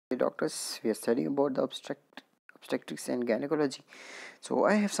doctors. We are studying about the obstetrics and gynecology. So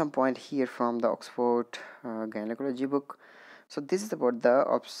I have some point here from the Oxford gynecology book. So this is about the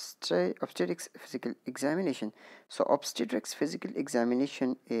obstetrics physical examination. So obstetrics physical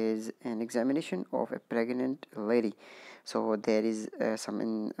examination is an examination of a pregnant lady. So there is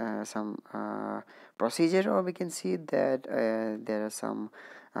some procedure, or we can see that there are some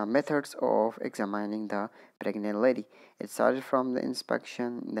methods of examining the pregnant lady. It started from the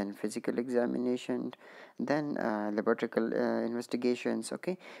inspection, then physical examination, then laboratory investigations.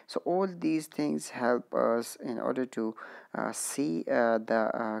 Okay, so all these things help us in order to see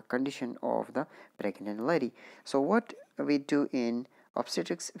the condition of the pregnant lady. So what we do in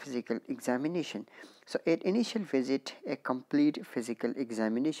obstetrics physical examination? So at initial visit, a complete physical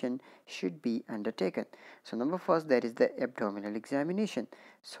examination should be undertaken. So number first, that is the abdominal examination.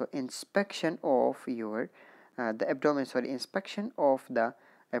 So inspection of your inspection of the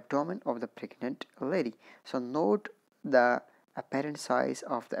abdomen of the pregnant lady. So note the apparent size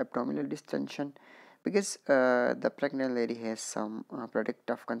of the abdominal distension, because the pregnant lady has some product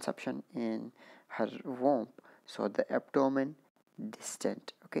of conception in her womb, so the abdomen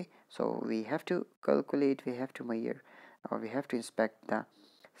distant. Okay, so we have to calculate, we have to measure, or we have to inspect the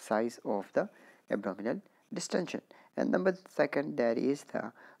size of the abdominal distension. And number second, that is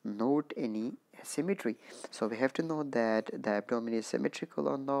the note any asymmetry. So we have to know that the abdomen is symmetrical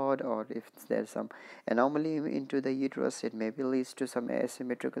or not, or if there's some anomaly into the uterus, it maybe leads to some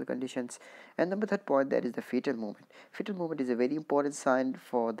asymmetrical conditions. And number third point, that is the fetal movement. Fetal movement is a very important sign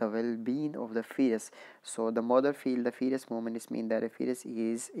for the well-being of the fetus. So the mother feel the fetus movement is mean that a fetus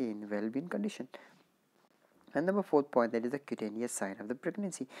is in well-being condition. And number fourth point, that is the cutaneous sign of the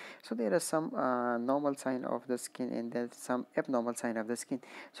pregnancy. So there are some normal sign of the skin, and there's some abnormal sign of the skin.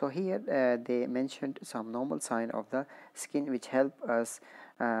 So here they mentioned some normal sign of the skin which help us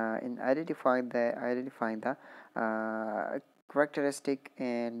in identifying the characteristic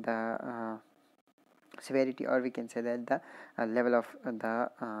and severity, or we can say that the level of the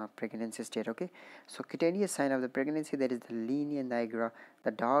pregnancy state. Okay, so cutaneous sign of the pregnancy, that is the linea nigra,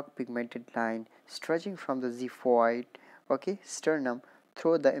 the dark pigmented line stretching from the xiphoid, okay, sternum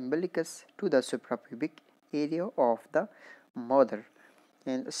through the umbilicus to the suprapubic area of the mother.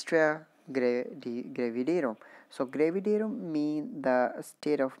 And stria gravidarum. So gravidarum mean the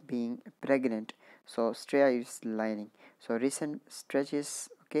state of being pregnant. So stria is lining. So recent stretches,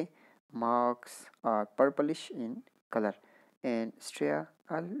 okay, marks are purplish in color, and stria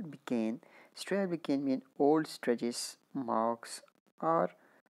became mean old stretches marks are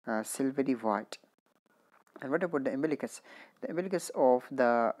silvery white. And what about the umbilicus? The umbilicus of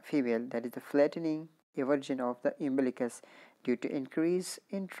the female, that is the flattening eversion of the umbilicus due to increase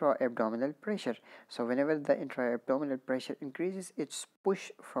intra-abdominal pressure. So whenever the intra-abdominal pressure increases, it's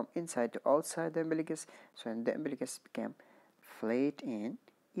push from inside to outside the umbilicus. So and the umbilicus became flat in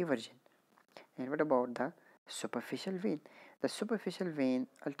eversion. And what about the superficial vein? The superficial vein,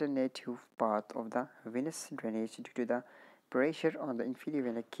 alternative path of the venous drainage due to the pressure on the inferior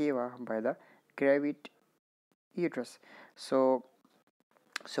vena cava by the gravid uterus. So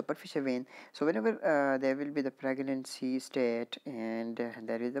superficial vein, so whenever there will be the pregnancy state, and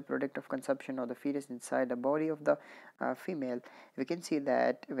there is a product of conception of the fetus inside the body of the female, we can see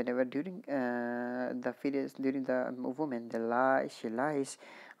that whenever during the fetus, during the woman, she lies,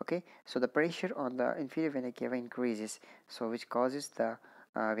 okay, so the pressure on the inferior vena cava increases, so which causes the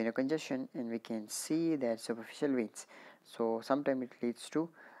venocongestion, and we can see that superficial veins. So sometimes it leads to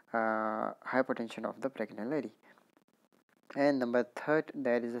hypertension of the pregnant lady. And number third,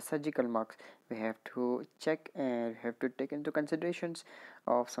 there is a surgical marks. We have to check and have to take into considerations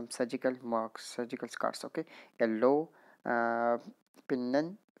of some surgical marks, surgical scars. Okay, a low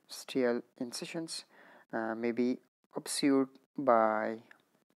penestrial incisions may be obscured by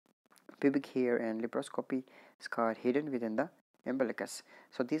pubic hair and laparoscopy scar hidden within the umbilicus.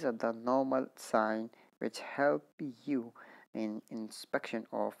 So these are the normal signs which help you in inspection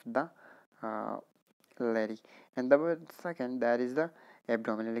of the lady. And the second, that is the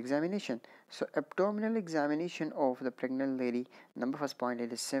abdominal examination. So abdominal examination of the pregnant lady, number first point,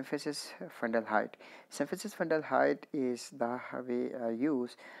 it is symphysis fundal height. Symphysis fundal height is the we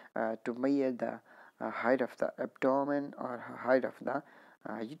use to measure the height of the abdomen or height of the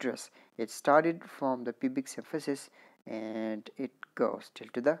uterus. It started from the pubic symphysis and it goes till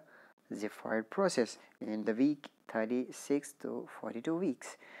to the xiphoid process in the week 36 to 42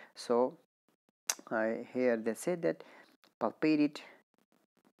 weeks. So here they said that palpate it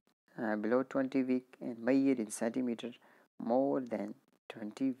below 20 week and measure in centimeter more than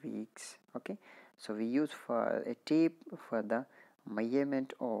 20 weeks. Okay, so we use for a tape for the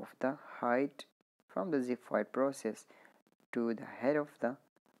measurement of the height from the xiphoid process to the head of the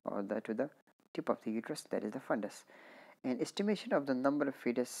to the tip of the uterus, that is the fundus. And estimation of the number of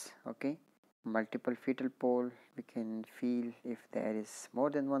fetus, okay, multiple fetal pole, we can feel if there is more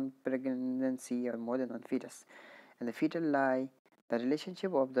than one pregnancy or more than one fetus. And the fetal lie, the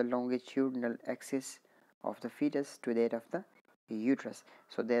relationship of the longitudinal axis of the fetus to that of the uterus.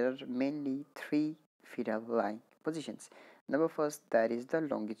 So there are mainly three fetal lying positions. Number first, that is the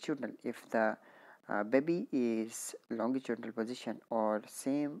longitudinal. If the baby is longitudinal position or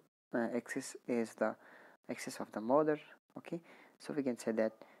same axis is the axis of the mother, okay, so we can say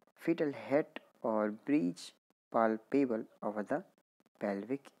that fetal head or breech palpable over the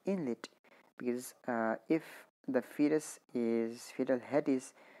pelvic inlet, because if the fetal head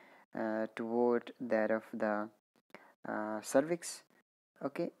is toward that of the cervix,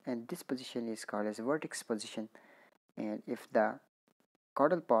 okay, and this position is called as vertex position. And if the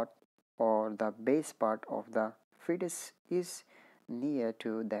caudal part or the base part of the fetus is near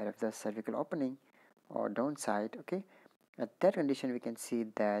to that of the cervical opening or downside, okay, at that condition we can see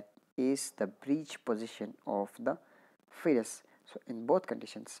that is the breech position of the fetus. So in both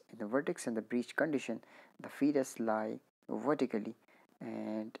conditions, in the vertex and the breech condition, the fetus lie vertically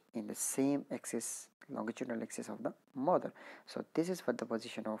and in the same axis, longitudinal axis of the mother. So this is what the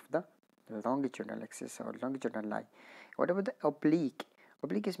position of the longitudinal axis or longitudinal lie. What about the oblique?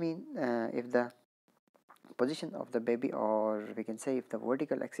 Oblique is mean if the position of the baby, or we can say if the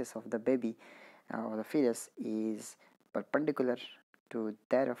vertical axis of the baby or the fetus is perpendicular to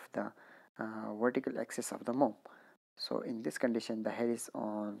that of the vertical axis of the mom. So in this condition, the head is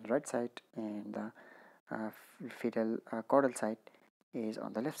on right side and the fetal caudal side is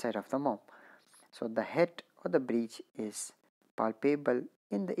on the left side of the mom. So the head or the breech is palpable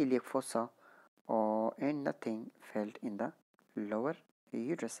in the iliac fossa and nothing felt in the lower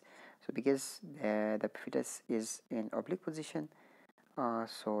uterus. So because the fetus is in oblique position,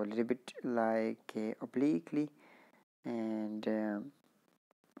 so a little bit like obliquely, and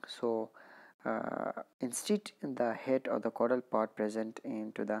so instead the head or the caudal part present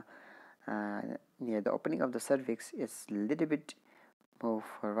into the near the opening of the cervix is little bit move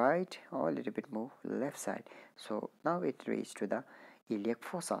right or a little bit move left side. So now it reaches to the iliac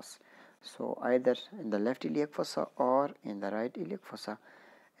fossas, so either in the left iliac fossa or in the right iliac fossa,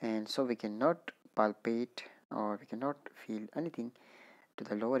 and so we cannot palpate or we cannot feel anything to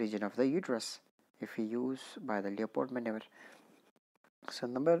the lower region of the uterus if we use by the Leopold maneuver. So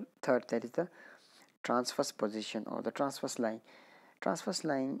number third, that is the transverse position or the transverse line. Transverse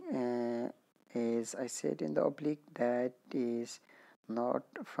line is, I said, in the oblique, that is not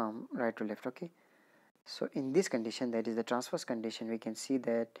from right to left, okay. So in this condition, that is the transverse condition, we can see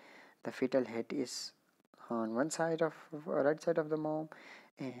that the fetal head is on one side of right side of the mom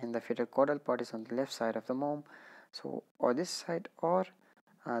and the fetal caudal part is on the left side of the mom. So or this side, or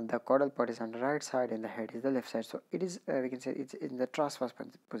the caudal part is on the right side and the head is the left side. So it is we can say it's in the transverse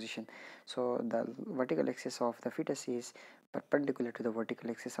position. So the vertical axis of the fetus is perpendicular to the vertical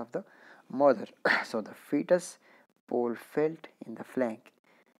axis of the mother. So the fetus pole felt in the flank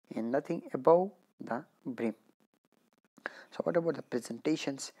and nothing above the brim. So what about the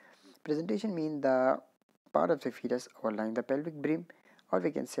presentations? Presentation means the part of the fetus overlying the pelvic brim, or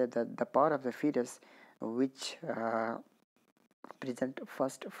we can say that the part of the fetus which present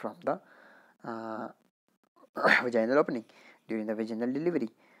first from the uh, vaginal opening during the vaginal delivery.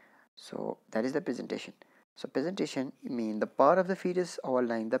 So that is the presentation. So presentation means the part of the fetus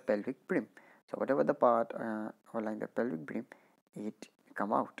overlying the pelvic brim. So whatever the part overlying the pelvic brim, it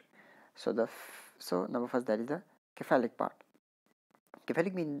come out. So so number first, that is the cephalic part.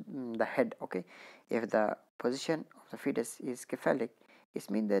 Cephalic means the head, okay. If the position of the fetus is cephalic, it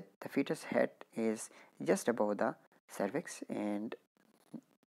means that the fetus head is just above the cervix, and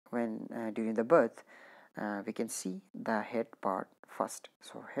when during the birth we can see the head part first.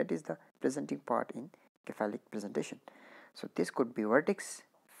 So head is the presenting part in cephalic presentation. So this could be vertex,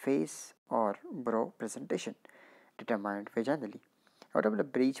 face or brow presentation determined vaginally. What about the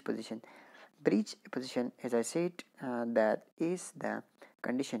breech position? Breech position, as I said, that is the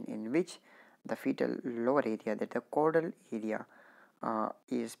condition in which the fetal lower area, that the caudal area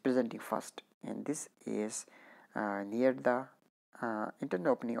is presenting first, and this is near the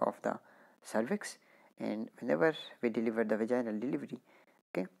internal opening of the cervix, and whenever we deliver the vaginal delivery,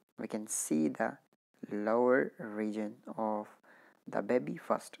 okay, we can see the lower region of the baby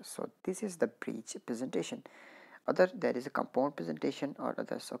first. So this is the breech presentation. Other, there is a compound presentation or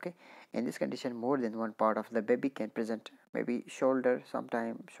others, okay. In this condition, more than one part of the baby can present, maybe shoulder,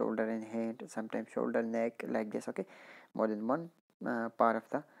 sometimes shoulder and hand, sometimes shoulder, neck, like this, okay. More than one part of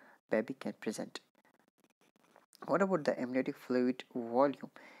the baby can present. What about the amniotic fluid volume?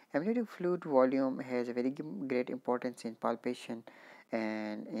 Amniotic fluid volume has a very great importance in palpation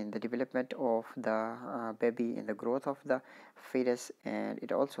and in the development of the baby, in the growth of the fetus, and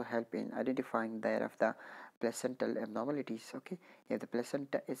it also help in identifying there of the placental abnormalities. Okay, if the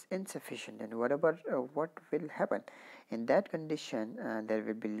placenta is insufficient, then what will happen in that condition? There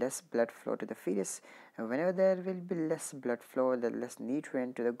will be less blood flow to the fetus. Whenever there will be less blood flow, the less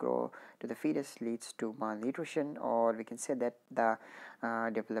nutrient to the grow to the fetus leads to malnutrition, or we can say that the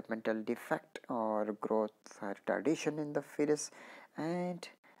developmental defect or growth retardation in the fetus, and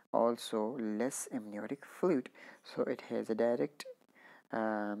also less amniotic fluid. So it has a direct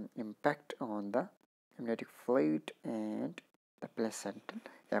impact on the amniotic fluid and the placental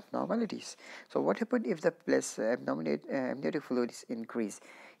abnormalities. So what happens if the amniotic fluid is increased?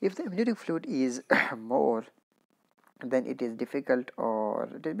 If the amniotic fluid is more, then it is difficult, or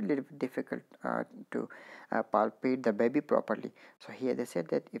it will be little bit difficult to palpate the baby properly. So here they said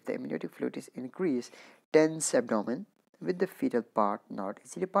that if the amniotic fluid is increased, tense abdomen with the fetal part not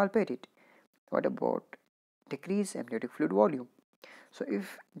easily palpated. What about decrease amniotic fluid volume? So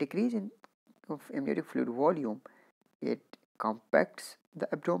if decrease in of amniotic fluid volume, it compacts the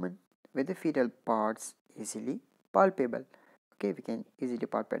abdomen with the fetal parts easily palpable. Okay, we can easily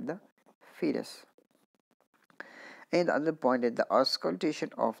palpate the fetus. And the other point is the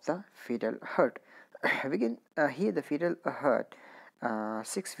auscultation of the fetal heart. We can hear the fetal heart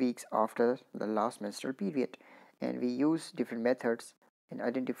 6 weeks after the last menstrual period, and we use different methods in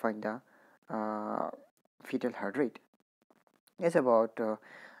identifying the fetal heart rate. It's about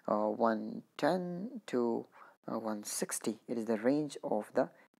 110 to 160. It is the range of the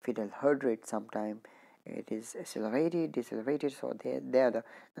fetal heart rate. Sometime it is accelerated, decelerated. So they are the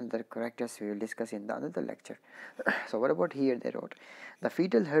another characters we will discuss in the another lecture. So what about here? They wrote the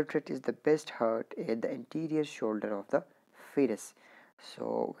fetal heart rate is the best heart at the anterior shoulder of the fetus.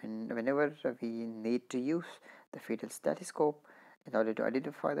 So whenever we need to use the fetal stethoscope in order to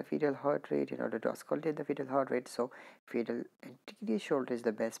identify the fetal heart rate, in order to auscultate the fetal heart rate, so fetal anterior shoulder is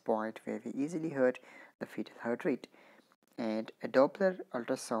the best point where we easily heard the fetal heart rate. And a Doppler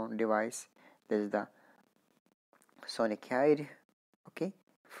ultrasound device, this is the sonocaid, okay,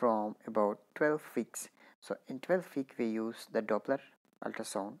 from about 12 weeks. So in 12 weeks we use the Doppler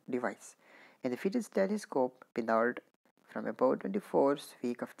ultrasound device. In the fetal stethoscope, Pinard from about 24th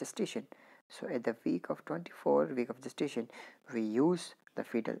week of gestation. So at the week of 24 week of gestation, we use the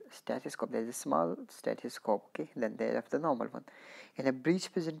fetal stethoscope. There is a small stethoscope, okay, then there is the normal one. In a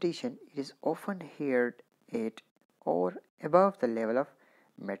breech presentation, it is often heard at or above the level of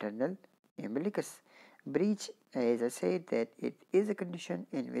maternal umbilicus. Breech, as I said, that it is a condition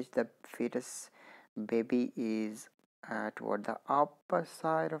in which the fetus baby is toward the upper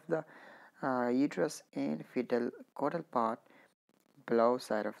side of the uterus, and fetal caudal part below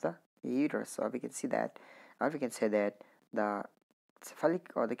side of the uterus. So we can see that, or we can say that the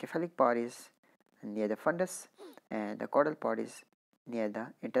cephalic or the cephalic part is near the fundus, and the caudal part is near the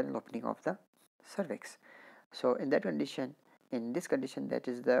internal opening of the cervix. So in that condition, in this condition, that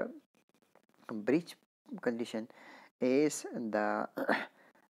is the breech condition, is the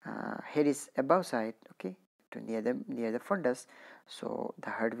head is above side, okay, to near the fundus. So the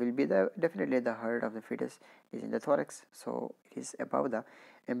heart will be the definitely the heart of the fetus is in the thorax, so it is above the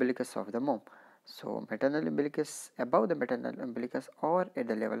umbilicus of the mom. So maternal umbilicus, above the maternal umbilicus or at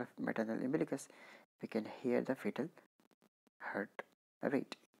the level of maternal umbilicus, we can hear the fetal heart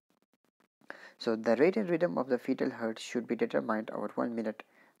rate. So the rate and rhythm of the fetal heart should be determined over 1 minute.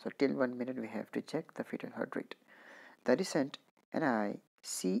 So till 1 minute we have to check the fetal heart rate. The recent NICE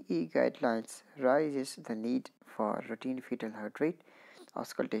guidelines raises the need for routine fetal heart rate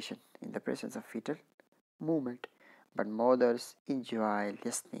auscultation in the presence of fetal movement, but mothers enjoy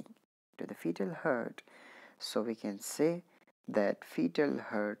listening to the fetal heart. So we can say that fetal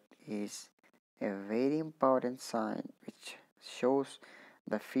heart is a very important sign which shows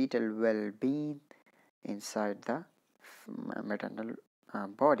the fetal well-being inside the maternal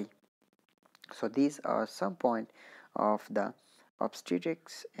body. So these are some points of the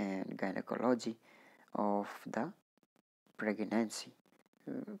obstetrics and gynecology of the pregnancy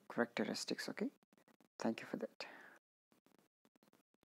characteristics. Okay, thank you for that.